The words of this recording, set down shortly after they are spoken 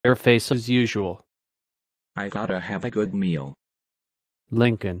Your face as usual. I gotta have a good meal.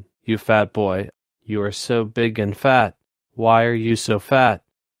 Lincoln, you fat boy. You are so big and fat. Why are you so fat?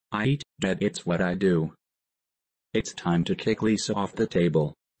 I eat, Dad, it's what I do. It's time to kick Lisa off the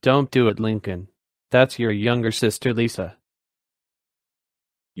table. Don't do it, Lincoln. That's your younger sister, Lisa.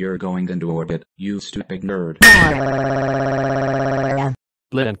 You're going into orbit, you stupid nerd.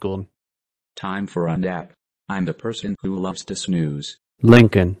 Lincoln. Time for a nap. I'm the person who loves to snooze.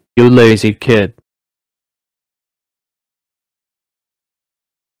 Lincoln, you lazy kid.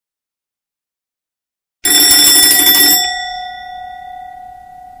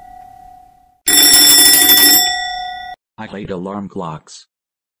 I hate alarm clocks.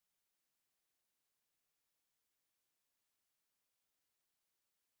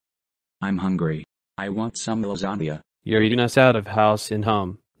 I'm hungry. I want some lasagna. You're eating us out of house and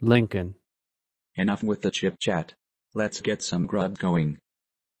home, Lincoln. Enough with the chit-chat. Let's get some grub going.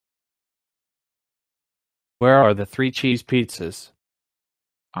 Where are the 3 cheese pizzas?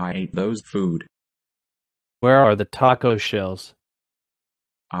 I ate those food. Where are the taco shells?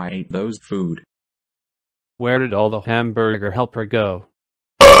 I ate those food. Where did all the hamburger helper go?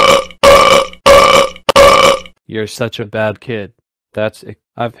 You're such a bad kid. That's it.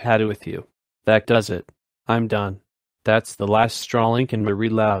 I've had it with you. That does it. I'm done. That's the last straw, Lincoln.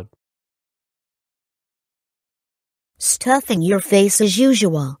 Read loud. Stuffing your face as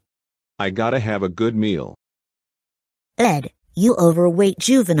usual. I gotta have a good meal. Ed, you overweight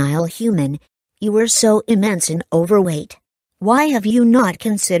juvenile human. You are so immense and overweight. Why have you not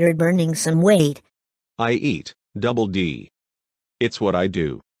considered burning some weight? I eat, double D. It's what I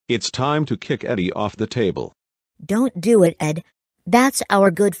do. It's time to kick Eddy off the table. Don't do it, Ed. That's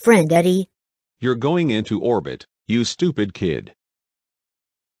our good friend, Eddy. You're going into orbit, you stupid kid.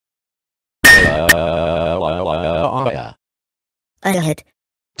 Ed.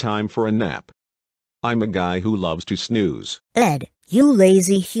 Time for a nap. I'm a guy who loves to snooze. Ed, you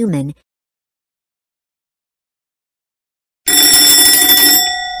lazy human.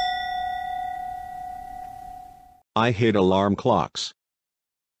 I hate alarm clocks.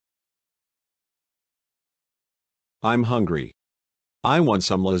 I'm hungry. I want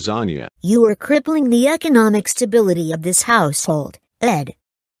some lasagna. You are crippling the economic stability of this household, Ed.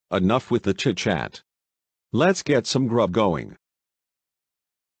 Enough with the chit-chat. Let's get some grub going.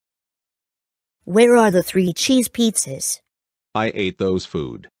 Where are the 3 cheese pizzas? I ate those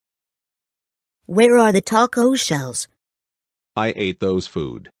food. Where are the taco shells? I ate those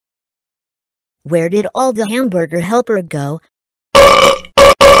food. Where did all the hamburger helper go?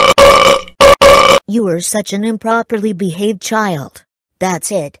 You are such an improperly behaved child.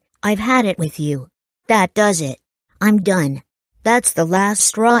 That's it. I've had it with you. That does it. I'm done. That's the last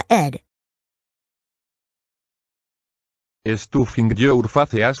straw, Ed. Stuffing your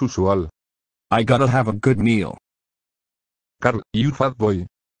face as usual. I gotta have a good meal. Carl, you fat boy.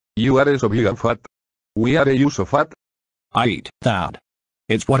 You are so big and fat. Why are you so fat? I eat, Dad.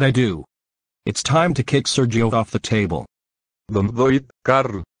 It's what I do. It's time to kick Sergio off the table. Don't do it,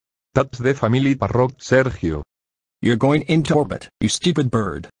 Carl. That's the family parrot, Sergio. You're going into orbit, you stupid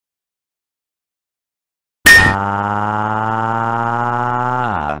bird.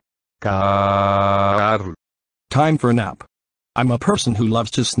 Carl. Time for a nap. I'm a person who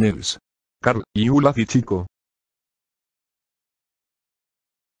loves to snooze. Carl, you lazy chico.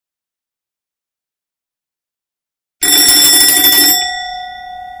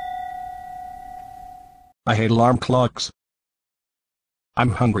 I hate alarm clocks. I'm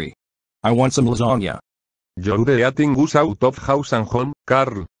hungry. I want some lasagna. You're eating us out of house and home,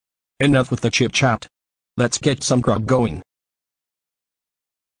 Carl. Enough with the chit-chat. Let's get some grub going.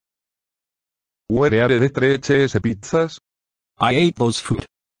 Where are the 3 cheese pizzas? I ate those food.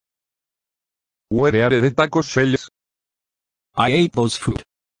 Where are the taco shells? I ate those food.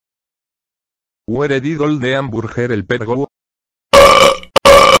 Where did all the hamburger el pergo?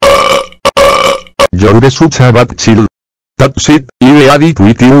 You're such a bad child. That's it, I had it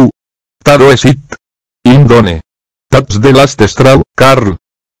with you. Taro is it. Indone. That's the last straw, Carl.